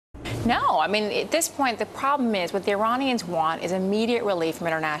No, I mean, at this point, the problem is what the Iranians want is immediate relief from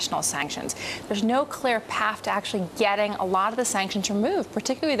international sanctions. There's no clear path to actually getting a lot of the sanctions removed,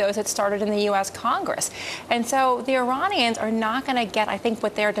 particularly those that started in the U.S. Congress. And so the Iranians are not going to get, I think,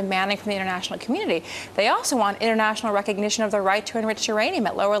 what they're demanding from the international community. They also want international recognition of the right to enrich uranium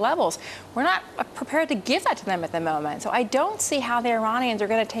at lower levels. We're not prepared to give that to them at the moment. So I don't see how the Iranians are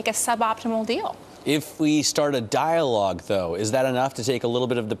going to take a suboptimal deal. If we start a dialogue, though, is that enough to take a little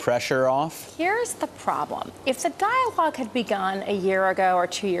bit of the pressure off? Here's the problem. If the dialogue had begun a year ago or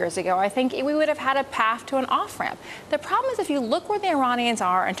 2 years ago, I think we would have had a path to an off-ramp. The problem is if you look where the Iranians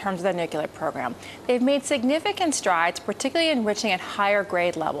are in terms of their nuclear program, they've made significant strides, particularly enriching at higher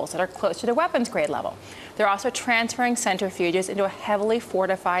grade levels that are close to the weapons grade level. They're also transferring centrifuges into a heavily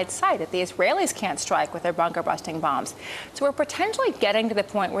fortified site that the Israelis can't strike with their bunker-busting bombs. So we're potentially getting to the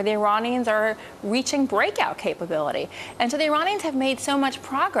point where the Iranians are reaching breakout capability. And so the Iranians have made so much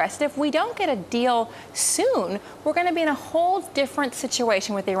progress that if we don't get a deal soon, we're going to be in a whole different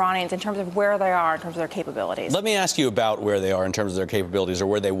situation with the Iranians in terms of where they are in terms of their capabilities. Let me ask you about where they are in terms of their capabilities or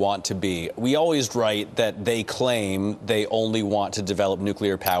where they want to be. We always write that they claim they only want to develop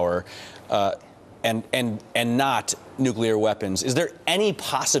nuclear power and not nuclear weapons. Is there any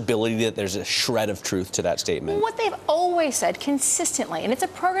possibility that there's a shred of truth to that statement? What they've always said consistently, and it's a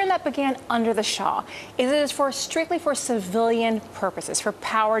program that began under the Shah, is it is strictly for civilian purposes, for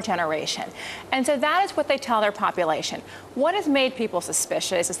power generation. And so that is what they tell their population. What has made people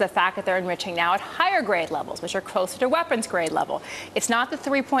suspicious is the fact that they're enriching now at higher grade levels, which are closer to weapons grade level. It's not the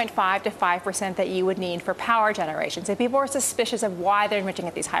 3.5 to 5% that you would need for power generation. So people are suspicious of why they're enriching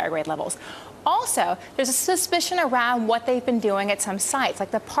at these higher grade levels. Also, there's a suspicion around what they've been doing at some sites, like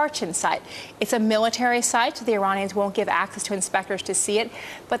the Parchin site. It's a military site, so the Iranians won't give access to inspectors to see it.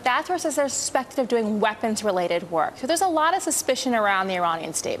 But that's where they're suspected of doing weapons-related work. So there's a lot of suspicion around the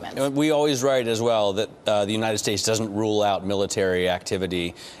Iranian statements. We always write as well that the United States doesn't rule out military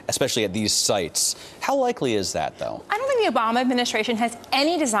activity, especially at these sites. How likely is that, though? I don't think the Obama administration has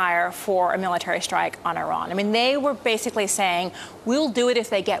any desire for a military strike on Iran. I mean, they were basically saying, we'll do it if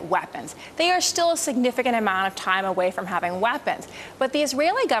they get weapons. They are still a significant amount of time away from having weapons. But the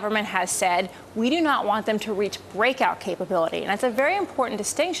Israeli government has said, we do not want them to reach breakout capability. And that's a very important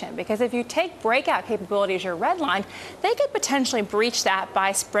distinction, because if you take breakout capability as your red line, they could potentially breach that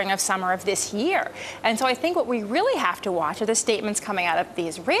by spring of summer of this year. And so I think what we really have to watch are the statements coming out of the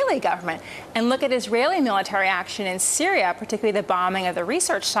Israeli government and look at Israeli military action in Syria, particularly the bombing of the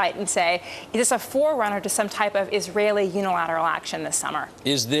research site, and say, is this a forerunner to some type of Israeli unilateral action this summer?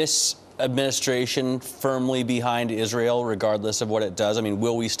 Is this administration firmly behind Israel, regardless of what it does? I mean,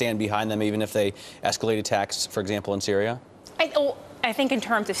 will we stand behind them even if they escalate attacks, for example, in Syria? I think in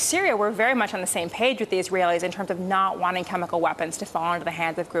terms of Syria, we're very much on the same page with the Israelis in terms of not wanting chemical weapons to fall into the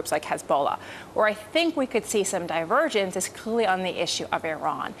hands of groups like Hezbollah. Where I think we could see some divergence is clearly on the issue of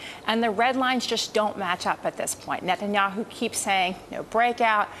Iran. And the red lines just don't match up at this point. Netanyahu keeps saying no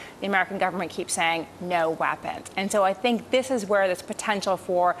breakout. The American government keeps saying no weapons. And so I think this is where there's potential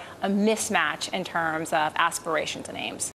for a mismatch in terms of aspirations and aims.